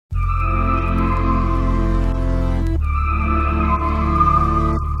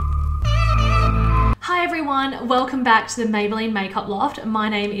everyone, welcome back to the Maybelline Makeup Loft. My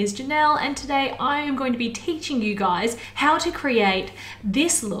name is Janelle and today I am going to be teaching you guys how to create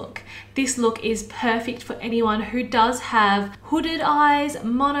this look. This look is perfect for anyone who does have hooded eyes,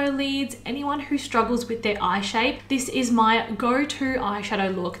 monolids, anyone who struggles with their eye shape. This is my go-to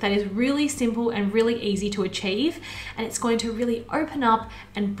eyeshadow look that is really simple and really easy to achieve, and it's going to really open up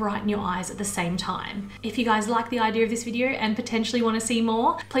and brighten your eyes at the same time. If you guys like the idea of this video and potentially want to see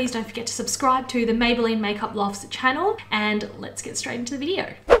more, please don't forget to subscribe to the Maybelline Makeup Loft's channel, and let's get straight into the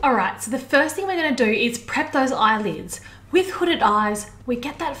video. Alright, so the first thing we're going to do is prep those eyelids. With hooded eyes, we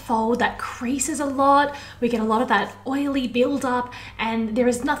get that fold that creases a lot, we get a lot of that oily buildup, and there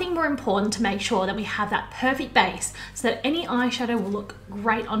is nothing more important to make sure that we have that perfect base so that any eyeshadow will look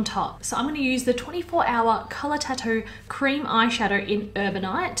great on top. So I'm going to use the 24-hour Color Tattoo Cream Eyeshadow in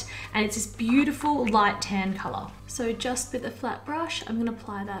Urbanite, and it's this beautiful light tan color. So just with a flat brush, I'm going to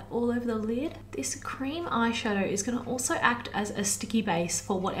apply that all over the lid. This cream eyeshadow is going to also act as a sticky base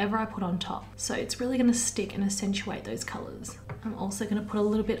for whatever I put on top. So it's really going to stick and accentuate those colors. I'm also going to put a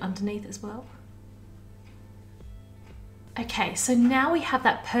little bit underneath as well. Okay, so now we have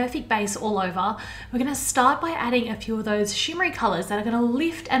that perfect base all over. We're going to start by adding a few of those shimmery colors that are going to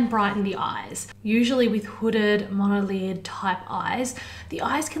lift and brighten the eyes. Usually with hooded monolid type eyes, the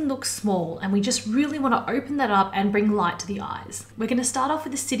eyes can look small and we just really want to open that up and bring light to the eyes. We're going to start off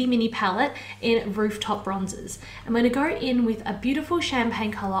with the City Mini palette in Rooftop Bronzers. I'm going to go in with a beautiful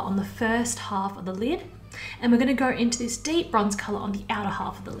champagne color on the first half of the lid, and we're going to go into this deep bronze color on the outer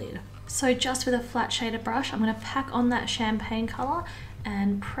half of the lid. So just with a flat shaded brush, I'm going to pack on that champagne color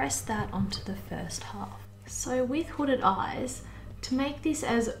and press that onto the first half. So with hooded eyes, to make this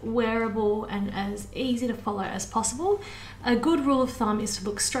as wearable and as easy to follow as possible, a good rule of thumb is to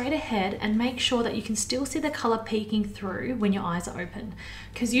look straight ahead and make sure that you can still see the color peeking through when your eyes are open.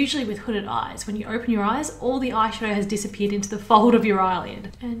 Because usually with hooded eyes, when you open your eyes, all the eyeshadow has disappeared into the fold of your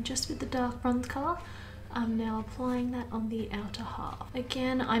eyelid. And just with the dark bronze color, I'm now applying that on the outer half.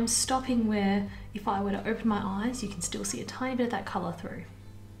 Again, I'm stopping where if I were to open my eyes, you can still see a tiny bit of that color through.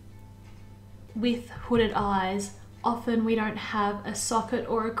 With hooded eyes, often we don't have a socket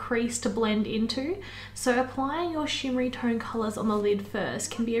or a crease to blend into, so applying your shimmery tone colors on the lid first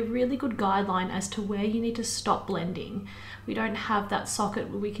can be a really good guideline as to where you need to stop blending. We don't have that socket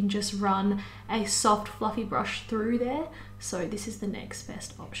where we can just run a soft fluffy brush through there, so this is the next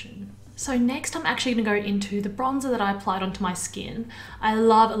best option. So next I'm actually going to go into the bronzer that I applied onto my skin. I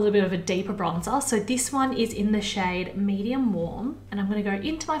love a little bit of a deeper bronzer, so this one is in the shade Medium Warm, and I'm going to go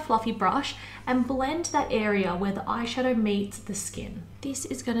into my fluffy brush and blend that area where the eyeshadow meets the skin. This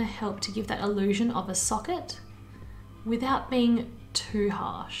is going to help to give that illusion of a socket without being too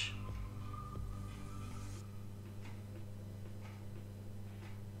harsh.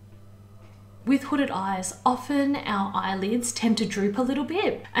 With hooded eyes, often our eyelids tend to droop a little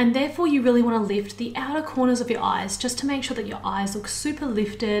bit, and therefore you really want to lift the outer corners of your eyes just to make sure that your eyes look super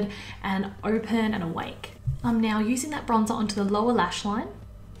lifted and open and awake. I'm now using that bronzer onto the lower lash line.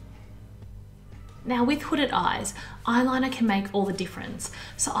 Now with hooded eyes, eyeliner can make all the difference.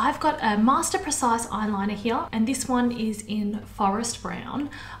 So I've got a Master Precise eyeliner here, and this one is in Forest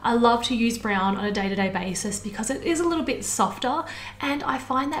Brown. I love to use brown on a day-to-day basis because it is a little bit softer, and I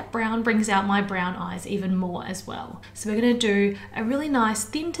find that brown brings out my brown eyes even more as well. So we're going to do a really nice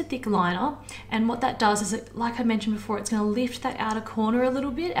thin to thick liner, and what that does is, like I mentioned before, it's going to lift that outer corner a little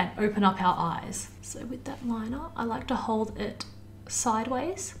bit and open up our eyes. So with that liner, I like to hold it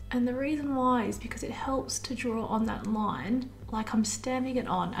sideways, and the reason why is because it helps to draw on that line like I'm stamping it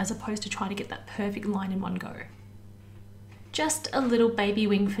on, as opposed to trying to get that perfect line in one go. Just a little baby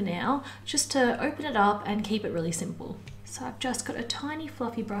wing for now, just to open it up and keep it really simple. So I've just got a tiny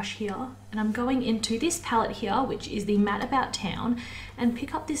fluffy brush here, and I'm going into this palette here, which is the Matte About Town, and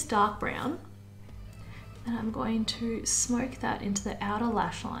pick up this dark brown, and I'm going to smoke that into the outer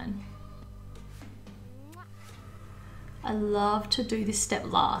lash line. I love to do this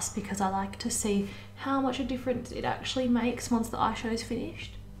step last because I like to see how much a difference it actually makes once the eyeshadow is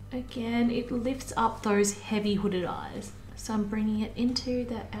finished. Again, it lifts up those heavy hooded eyes. So I'm bringing it into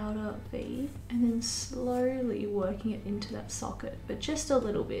the outer V and then slowly working it into that socket, but just a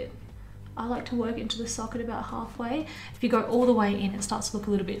little bit. I like to work into the socket about halfway. If you go all the way in, it starts to look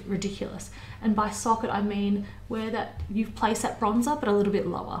a little bit ridiculous. And by socket, I mean where that you've placed that bronzer, but a little bit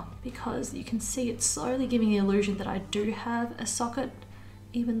lower, because you can see it's slowly giving the illusion that I do have a socket,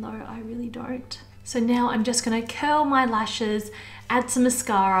 even though I really don't. So now I'm just gonna curl my lashes, add some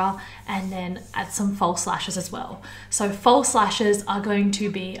mascara, and then add some false lashes as well. So false lashes are going to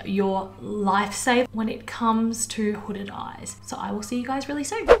be your lifesaver when it comes to hooded eyes. So I will see you guys really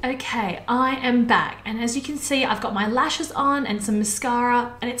soon. Okay, I am back. And as you can see, I've got my lashes on and some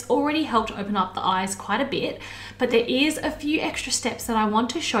mascara, and it's already helped open up the eyes quite a bit. But there is a few extra steps that I want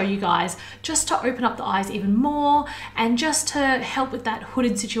to show you guys just to open up the eyes even more and just to help with that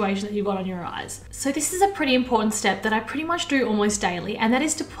hooded situation that you've got on your eyes. So this is a pretty important step that I pretty much do almost daily, and that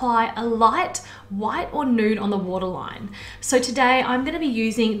is to apply a light white or nude on the waterline. So today I'm going to be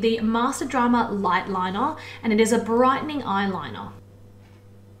using the Master Drama Light Liner, and it is a brightening eyeliner.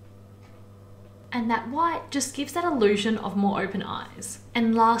 And that white just gives that illusion of more open eyes.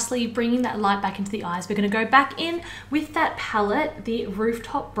 And lastly, bringing that light back into the eyes, we're going to go back in with that palette, the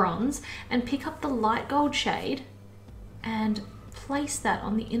Rooftop Bronze, and pick up the light gold shade and place that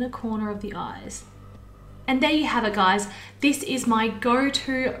on the inner corner of the eyes. And there you have it, guys. This is my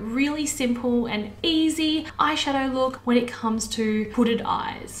go-to really simple and easy eyeshadow look when it comes to hooded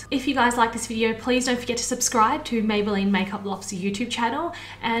eyes. If you guys like this video, please don't forget to subscribe to Maybelline Makeup Loft's YouTube channel,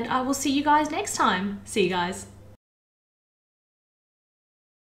 and I will see you guys next time. See you guys.